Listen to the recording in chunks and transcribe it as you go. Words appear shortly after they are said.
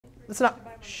Listen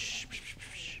up. Shh, shh, shh,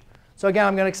 shh. So again,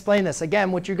 I'm going to explain this. Again,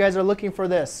 what you guys are looking for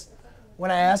this. When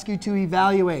I ask you to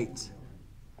evaluate,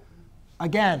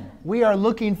 again, we are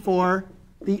looking for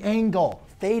the angle,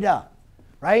 theta,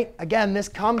 right? Again, this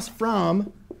comes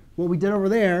from what we did over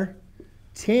there.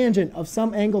 Tangent of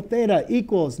some angle theta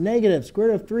equals negative square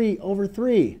root of 3 over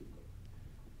 3.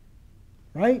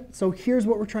 Right? So here's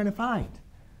what we're trying to find.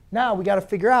 Now we got to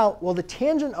figure out, well, the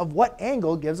tangent of what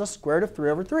angle gives us square root of 3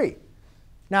 over 3?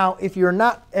 Now, if you're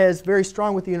not as very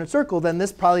strong with the unit circle, then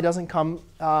this probably doesn't come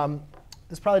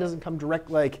direct,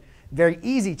 like very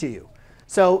easy to you.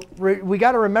 So we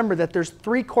got to remember that there's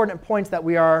 3 coordinate points that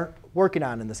we are working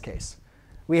on in this case.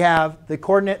 We have the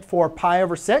coordinate for pi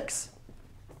over 6,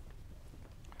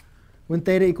 when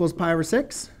theta equals pi over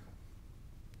 6,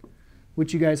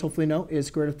 which you guys hopefully know is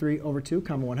square root of 3 over 2,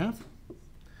 comma 1/2.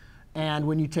 And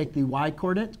when you take the y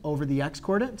coordinate over the x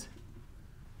coordinate,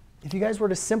 if you guys were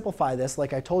to simplify this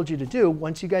like I told you to do,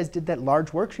 once you guys did that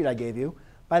large worksheet I gave you,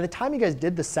 by the time you guys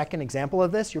did the second example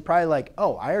of this, you're probably like,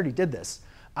 oh, I already did this.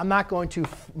 I'm not going to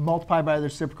multiply by the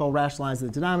reciprocal, rationalize the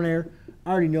denominator.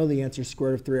 I already know the answer is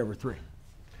square root of 3 over 3.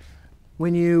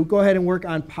 When you go ahead and work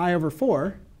on pi over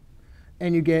 4,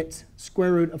 and you get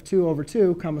square root of 2 over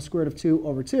 2, comma square root of 2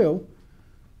 over 2,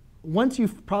 once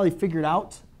you've probably figured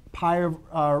out pi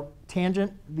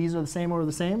tangent, these are the same over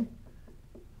the same,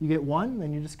 you get 1,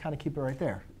 then you just kind of keep it right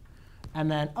there.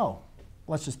 And then, oh,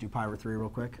 let's just do pi over 3 real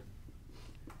quick.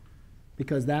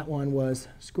 Because that one was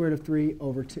square root of 3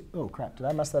 over 2. Oh, crap. Did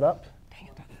I mess that up? Dang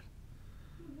it, I did.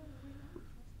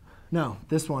 No,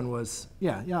 this one was,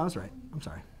 yeah, I was right. I'm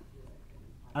sorry.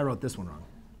 I wrote this one wrong.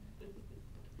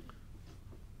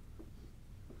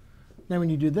 Then when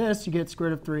you do this, you get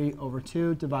square root of 3 over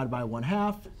 2 divided by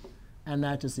 1/2. And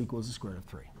that just equals the square root of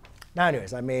 3. Now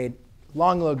anyways, I made a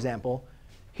long little example.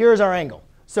 Here's our angle.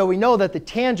 So we know that the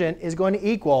tangent is going to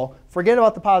equal, forget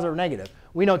about the positive or negative.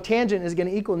 We know tangent is going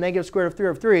to equal negative square root of 3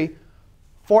 over 3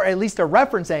 for at least a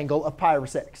reference angle of pi over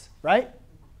 6, right?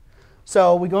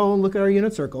 So we go and look at our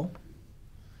unit circle.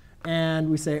 And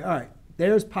we say, all right,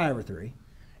 there's pi over 3.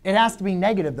 It has to be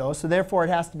negative, though. So therefore, it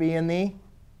has to be in the,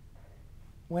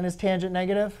 when is tangent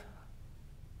negative?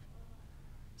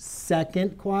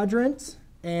 Second quadrant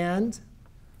and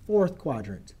fourth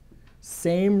quadrant.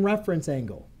 Same reference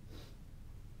angle.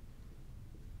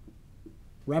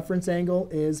 Reference angle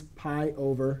is pi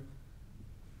over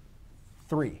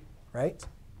 3, right?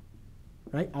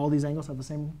 Right? All these angles have the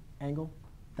same angle.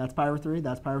 That's pi over 3,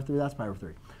 that's pi over 3, that's pi over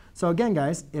 3. So again,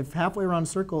 guys, if halfway around a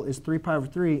circle is 3 pi over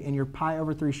 3 and you're pi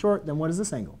over 3 short, then what is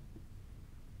this angle?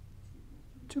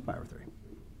 2 pi over 3.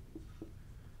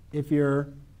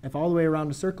 If all the way around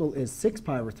a circle is 6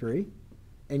 pi over 3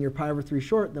 and you're pi over 3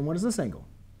 short, then what is this angle?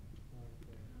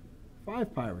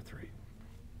 5 pi over 3.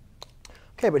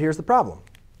 OK, but here's the problem.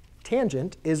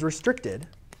 Tangent is restricted,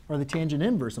 or the tangent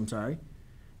inverse, I'm sorry,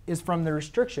 is from the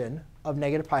restriction of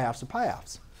negative pi halves to pi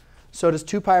halves. So does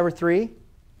 2 pi over 3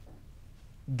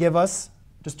 give us,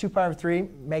 does 2 pi over 3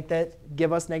 make that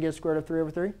give us negative square root of 3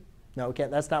 over 3? No, we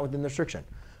can't. That's not within the restriction.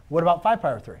 What about 5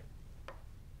 pi over 3?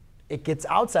 It gets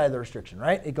outside of the restriction,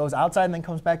 right? It goes outside and then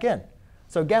comes back in.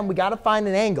 So again, we got to find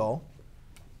an angle.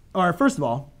 Or first of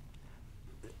all,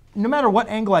 no matter what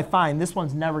angle I find, this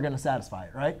one's never going to satisfy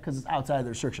it, right? Because it's outside of the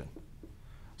restriction.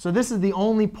 So this is the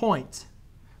only point,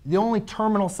 the only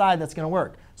terminal side that's going to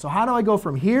work. So how do I go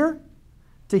from here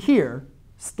to here,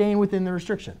 staying within the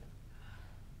restriction?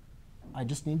 I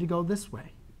just need to go this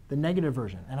way, the negative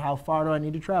version. And how far do I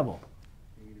need to travel?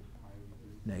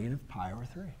 Negative pi over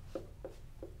 3.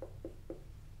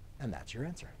 And that's your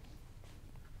answer.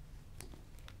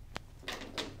 All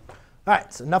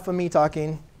right, so enough of me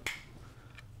talking.